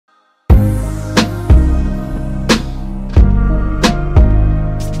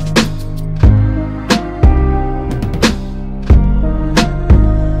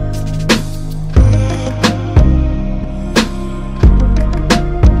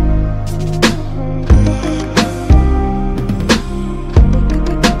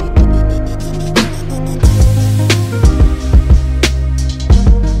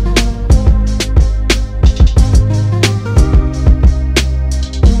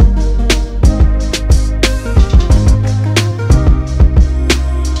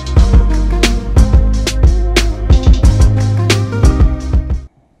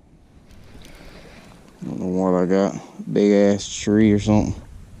against a tree or something.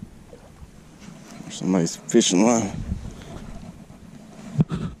 Or somebody's fishing line.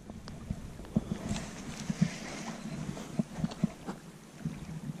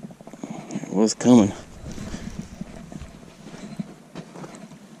 It was coming.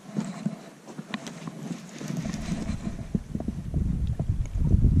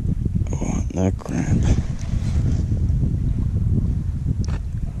 Oh, that crap.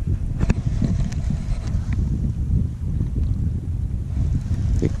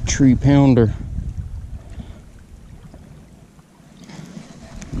 Big tree pounder.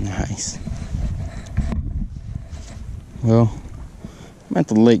 Nice. Well, I'm at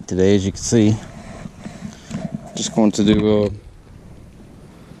the lake today, as you can see. Just going to do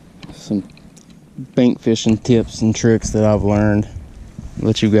some bank fishing tips and tricks that I've learned.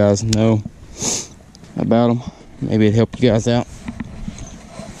 Let you guys know about them. Maybe it'd help you guys out.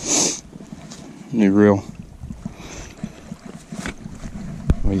 New reel.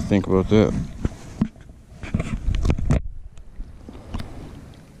 What do you think about that?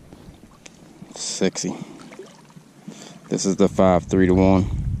 Sexy. This is the 5 3-to-1.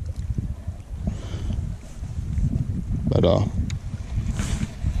 But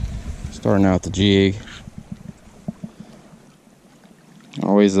starting out the jig.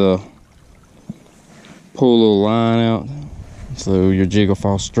 Always pull a little line out so your jig will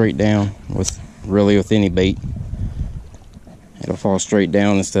fall straight down with any bait. It'll fall straight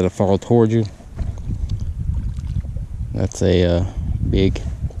down instead of fall toward you. That's a big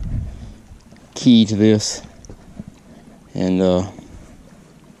key to this. And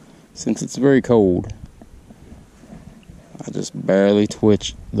since it's very cold, I just barely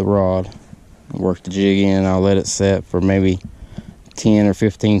twitch the rod and work the jig in. I'll let it set for maybe 10 or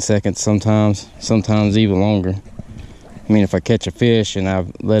 15 seconds sometimes even longer. I mean, if I catch a fish and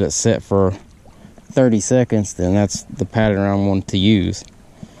I've let it set for 30 seconds, then that's the pattern I want to use.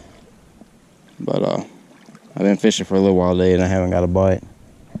 But I've been fishing for a little while today and I haven't got a bite.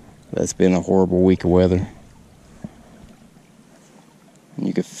 That's been a horrible week of weather. And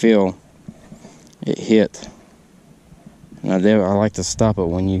you could feel it hit. And I like to stop it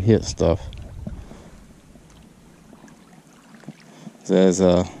when you hit stuff. As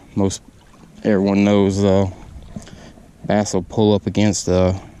most everyone knows, bass will pull up against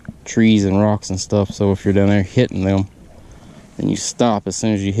trees and rocks and stuff. So if you're down there hitting them, then you stop as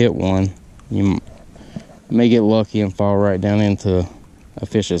soon as you hit one. You may get lucky and fall right down into a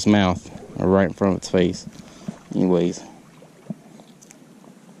fish's mouth or right in front of its face. Anyways,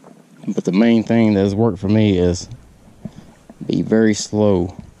 but the main thing that has worked for me is be very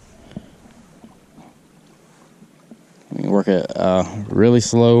slow. I mean, work it really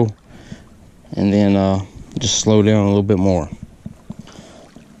slow, and then just slow down a little bit more.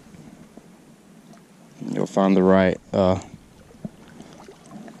 You'll find the right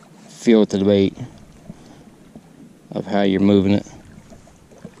feel to the bait of how you're moving it.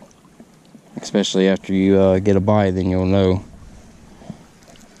 Especially after you get a bite, then you'll know.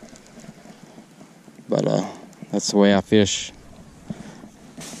 But that's the way I fish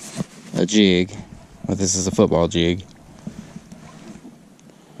a jig. Well, this is a football jig.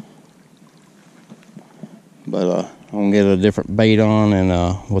 But I'm gonna get a different bait on, and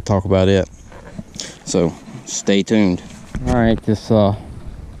we'll talk about it. So stay tuned. All right, this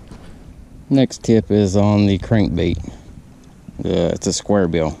next tip is on the crankbait. It's a square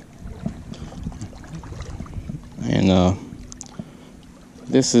bill. And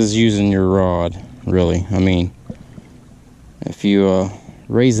this is using your rod, really. I mean, if you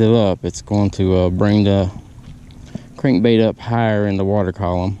raise it up, it's going to bring the crankbait up higher in the water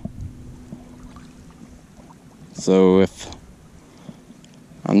column. So if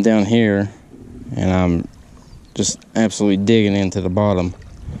I'm down here and I'm just absolutely digging into the bottom,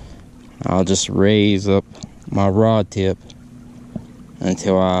 I'll just raise up my rod tip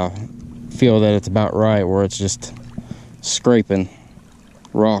until I feel that it's about right, where it's just scraping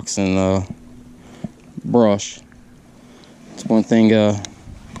rocks and brush. It's one thing.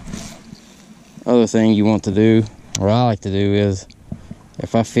 Other thing you want to do, or I like to do, is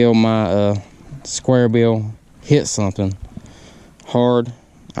if I feel my square bill hit something hard,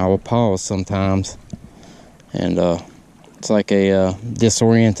 I will pause sometimes, and it's like a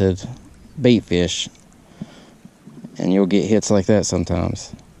disoriented bait fish, and you'll get hits like that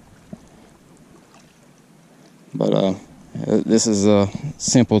sometimes. But this is a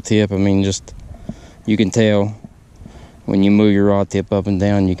simple tip. I mean, just you can tell when you move your rod tip up and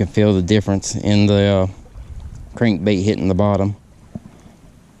down, you can feel the difference in the crankbait hitting the bottom.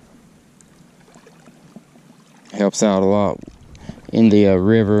 Helps out a lot in the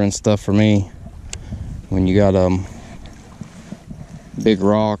river and stuff for me. When you got big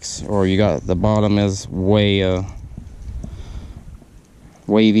rocks, or you got the bottom is way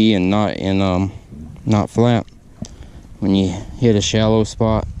wavy and not flat. When you hit a shallow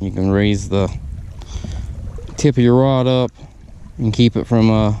spot, you can raise the tip of your rod up and keep it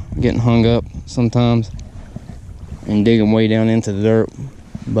from getting hung up sometimes and digging way down into the dirt.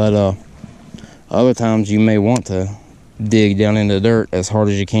 But other times you may want to dig down into the dirt as hard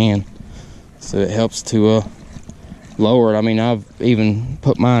as you can, so it helps to lower it. I mean, I've even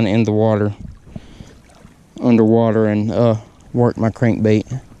put mine in the water, underwater, and worked my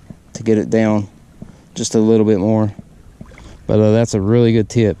crankbait to get it down just a little bit more. But that's a really good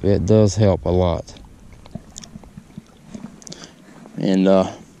tip. It does help a lot. And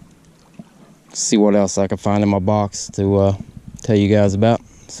see what else I can find in my box to tell you guys about.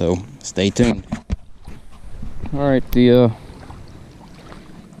 So stay tuned. All right, the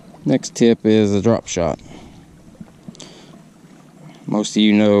next tip is a drop shot. Most of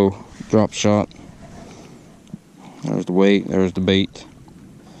you know drop shot. There's the weight, there's the bait.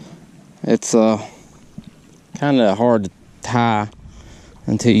 It's kind of hard to tie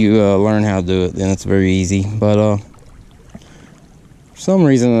until you learn how to do it. Then it's very easy. But for some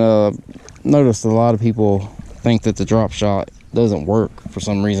reason, noticed a lot of people think that the drop shot doesn't work for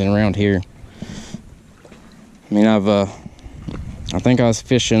some reason around here. I mean, I think I was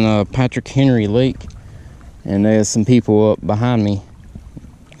fishing Patrick Henry Lake, and there's some people up behind me.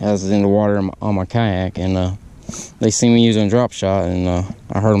 I was in the water on my kayak, and they seen me using a drop shot, and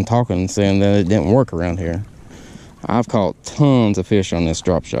I heard them talking and saying that it didn't work around here. I've caught tons of fish on this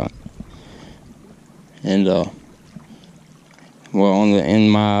drop shot, and well, in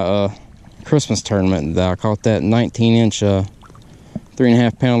my Christmas tournament, I caught that 19-inch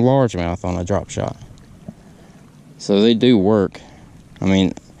 3.5-pound largemouth on a drop shot. So they do work. I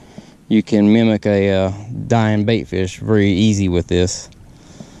mean, you can mimic a dying bait fish very easy with this,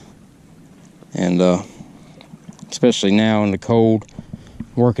 and especially now in the cold,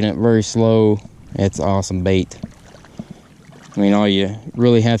 working it very slow, it's awesome bait. I mean, all you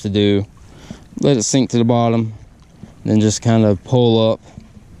really have to do, let it sink to the bottom, then just kind of pull up,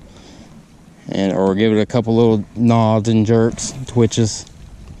 and or give it a couple little nods and jerks, twitches.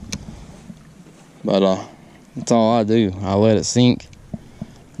 But that's all I do. I let it sink,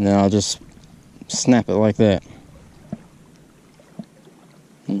 and then I'll just snap it like that.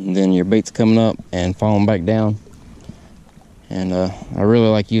 And then your bait's coming up and falling back down. And I really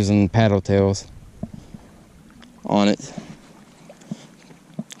like using paddle tails on it,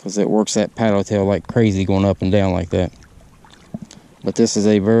 because it works that paddle tail like crazy going up and down like that. But this is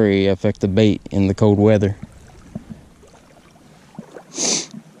a very effective bait in the cold weather.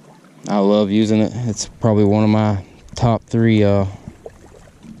 I love using it. It's probably one of my top 3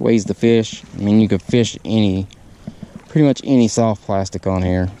 ways to fish. I mean, you could fish pretty much any soft plastic on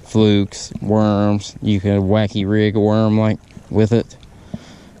here. Flukes, worms. You can wacky rig a worm like with it.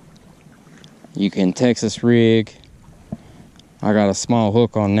 You can Texas rig. I got a small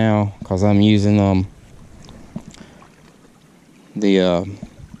hook on now because I'm using I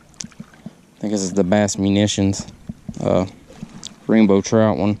think this is the Bass Munitions rainbow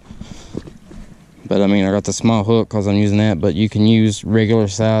trout one. But I mean, I got the small hook because I'm using that. But you can use regular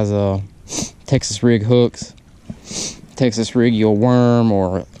size Texas rig hooks, Texas rig your worm,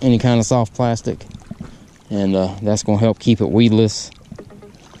 or any kind of soft plastic, and that's going to help keep it weedless.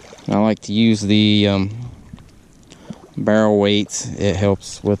 And I like to use the barrel weights. It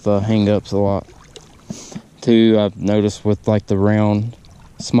helps with hang-ups a lot too. I've noticed with like the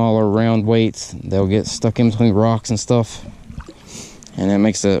smaller round weights, they'll get stuck in between rocks and stuff, and that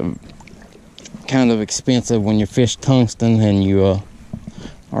makes it kind of expensive when you fish tungsten and you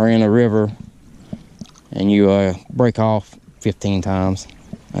are in a river and you break off 15 times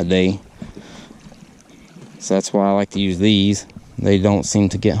a day. So that's why I like to use these. They don't seem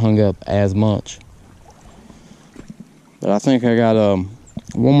to get hung up as much. But I think I got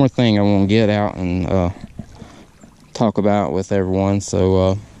one more thing I want to get out and talk about with everyone,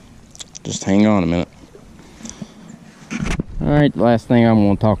 so just hang on a minute. Alright, the last thing I'm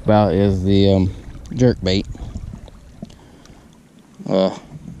going to talk about is the jerk bait.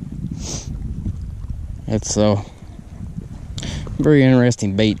 It's a very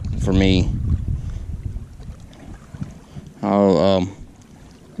interesting bait for me. I'll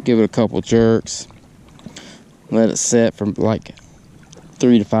give it a couple jerks, let it set for like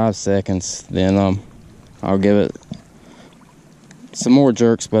 3 to 5 seconds, then I'll give it some more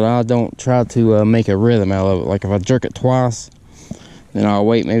jerks, but I don't try to make a rhythm out of it. Like if I jerk it twice, then I'll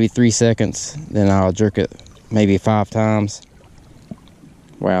wait maybe 3 seconds, then I'll jerk it maybe 5 times.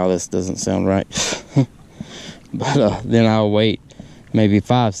 Wow, this doesn't sound right. But then I'll wait maybe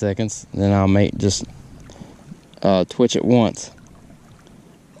 5 seconds. Then I'll just twitch it once.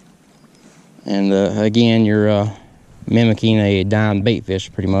 And again, you're mimicking a dying bait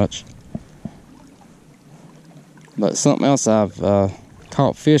fish pretty much. But something else I've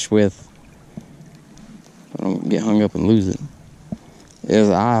caught fish with, I don't get hung up and lose it, is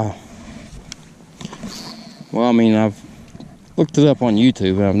I've looked it up on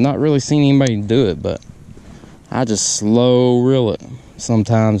YouTube, and I've not really seen anybody do it, but I just slow reel it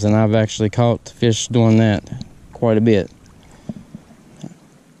sometimes, and I've actually caught fish doing that quite a bit.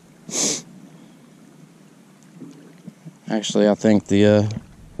 Actually, I think the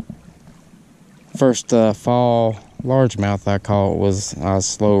first fall largemouth I caught I was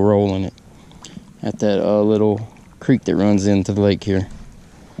slow rolling it at that little creek that runs into the lake here,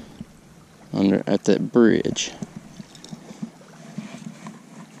 at that bridge.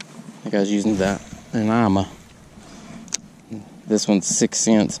 I think I was using that an Ima. This one's 6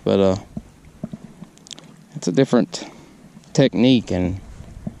 cents, but it's a different technique, and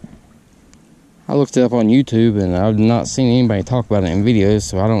I looked it up on YouTube, and I've not seen anybody talk about it in videos,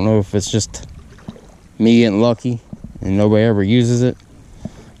 so I don't know if it's just me getting lucky and nobody ever uses it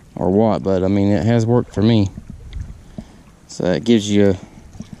or what, but I mean, it has worked for me. So it gives you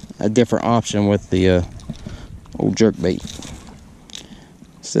a different option with the old jerk bait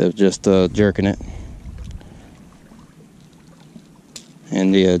instead of just jerking it.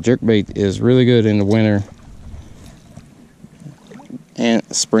 And the jerk bait is really good in the winter and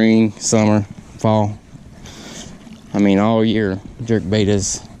spring, summer, fall. I mean, all year jerk bait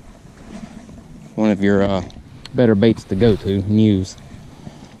is one of your better baits to go to and use.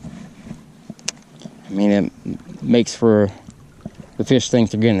 I mean, it makes for the fish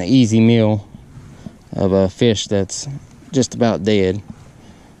think they're getting an easy meal of a fish that's just about dead.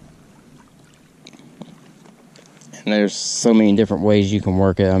 And there's so many different ways you can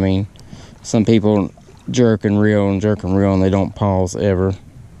work it. I mean, some people jerk and reel and jerk and reel, and they don't pause ever.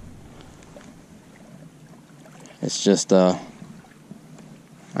 It's just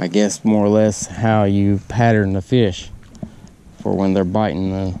I guess more or less how you pattern the fish for when they're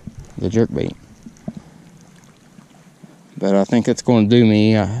biting the jerk bait. But I think that's going to do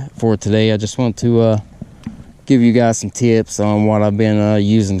me for today. I just want to give you guys some tips on what I've been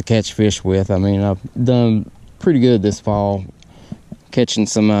using to catch fish with. I mean, I've done pretty good this fall, catching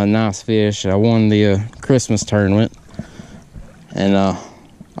some nice fish. I won the Christmas tournament, and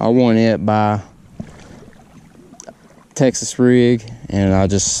I won it by Texas rig, and I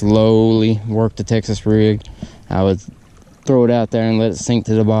just slowly worked the Texas rig. I would throw it out there and let it sink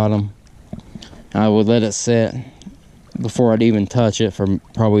to the bottom. I would let it set before I'd even touch it for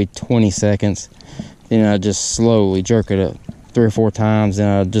probably 20 seconds. Then I'd just slowly jerk it up 3 or 4 times, and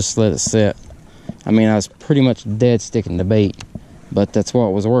I'd just let it set. I mean, I was pretty much dead sticking the bait, but that's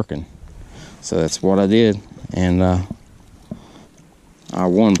what was working. So that's what I did, and I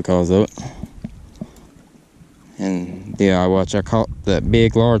won because of it. And yeah, I caught that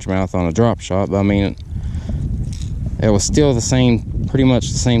big largemouth on a drop shot, but I mean, it was still the same, pretty much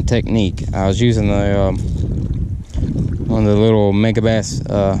the same technique. I was using the one of the little Megabass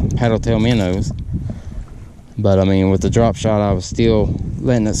paddle tail minnows, but I mean, with the drop shot, I was still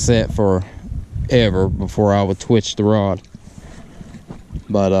letting it set for ever before I would twitch the rod.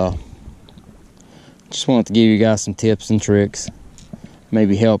 But just wanted to give you guys some tips and tricks,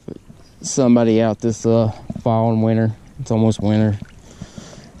 maybe help somebody out this fall and winter. It's almost winter,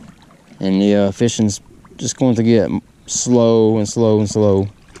 and the fishing's just going to get slow and slow and slow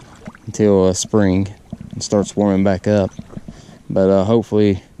until spring and starts warming back up. But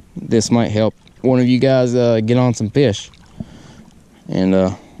hopefully this might help one of you guys get on some fish.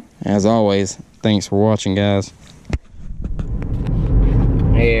 And as always, thanks for watching, guys.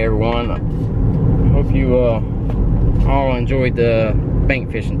 Hey everyone, I hope you all enjoyed the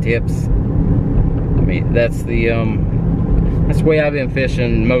bank fishing tips. I mean, that's the way I've been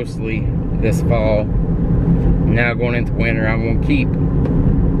fishing mostly this fall. Now going into winter, I'm gonna keep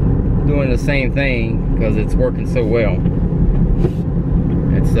doing the same thing because it's working so well.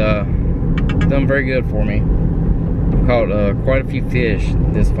 It's done very good for me. I've caught quite a few fish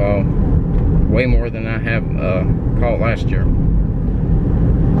this fall, way more than I have caught last year.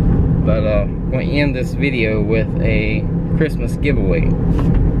 But I'm going to end this video with a Christmas giveaway.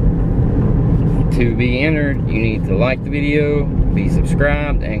 To be entered, you need to like the video, be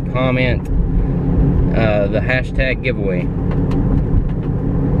subscribed, and comment the hashtag giveaway.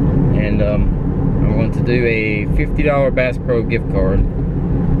 And I'm going to do a $50 Bass Pro gift card.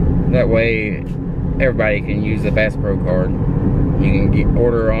 That way everybody can use the Bass Pro card. You can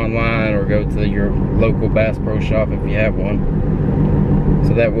order online or go to your local Bass Pro shop if you have one.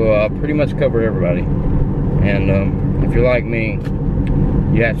 So that will pretty much cover everybody. And if you're like me,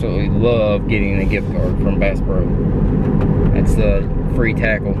 you absolutely love getting a gift card from Bass Pro. That's the free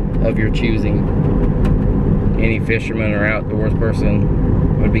tackle of your choosing. Any fisherman or outdoors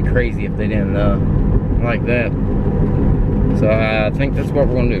person would be crazy if they didn't like that. So I think that's what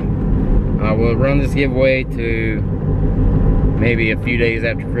we're gonna do. I will run this giveaway to maybe a few days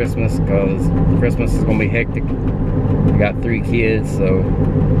after Christmas, because Christmas is gonna be hectic. I got 3 kids, so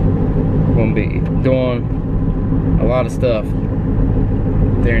I'm gonna be doing a lot of stuff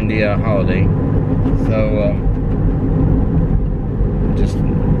during the holiday. So just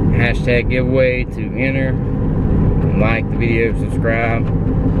hashtag giveaway to enter, like the video, subscribe.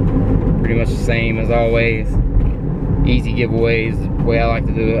 Pretty much the same as always. Easy giveaways, the way I like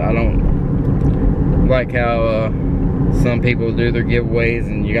to do it. I don't like how some people do their giveaways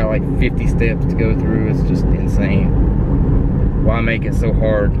and you got like 50 steps to go through. It's just insane. Why make it so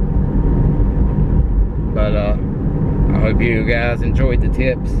hard? But I hope you guys enjoyed the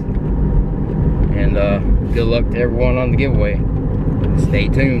tips, and good luck to everyone on the giveaway. Stay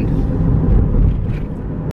tuned.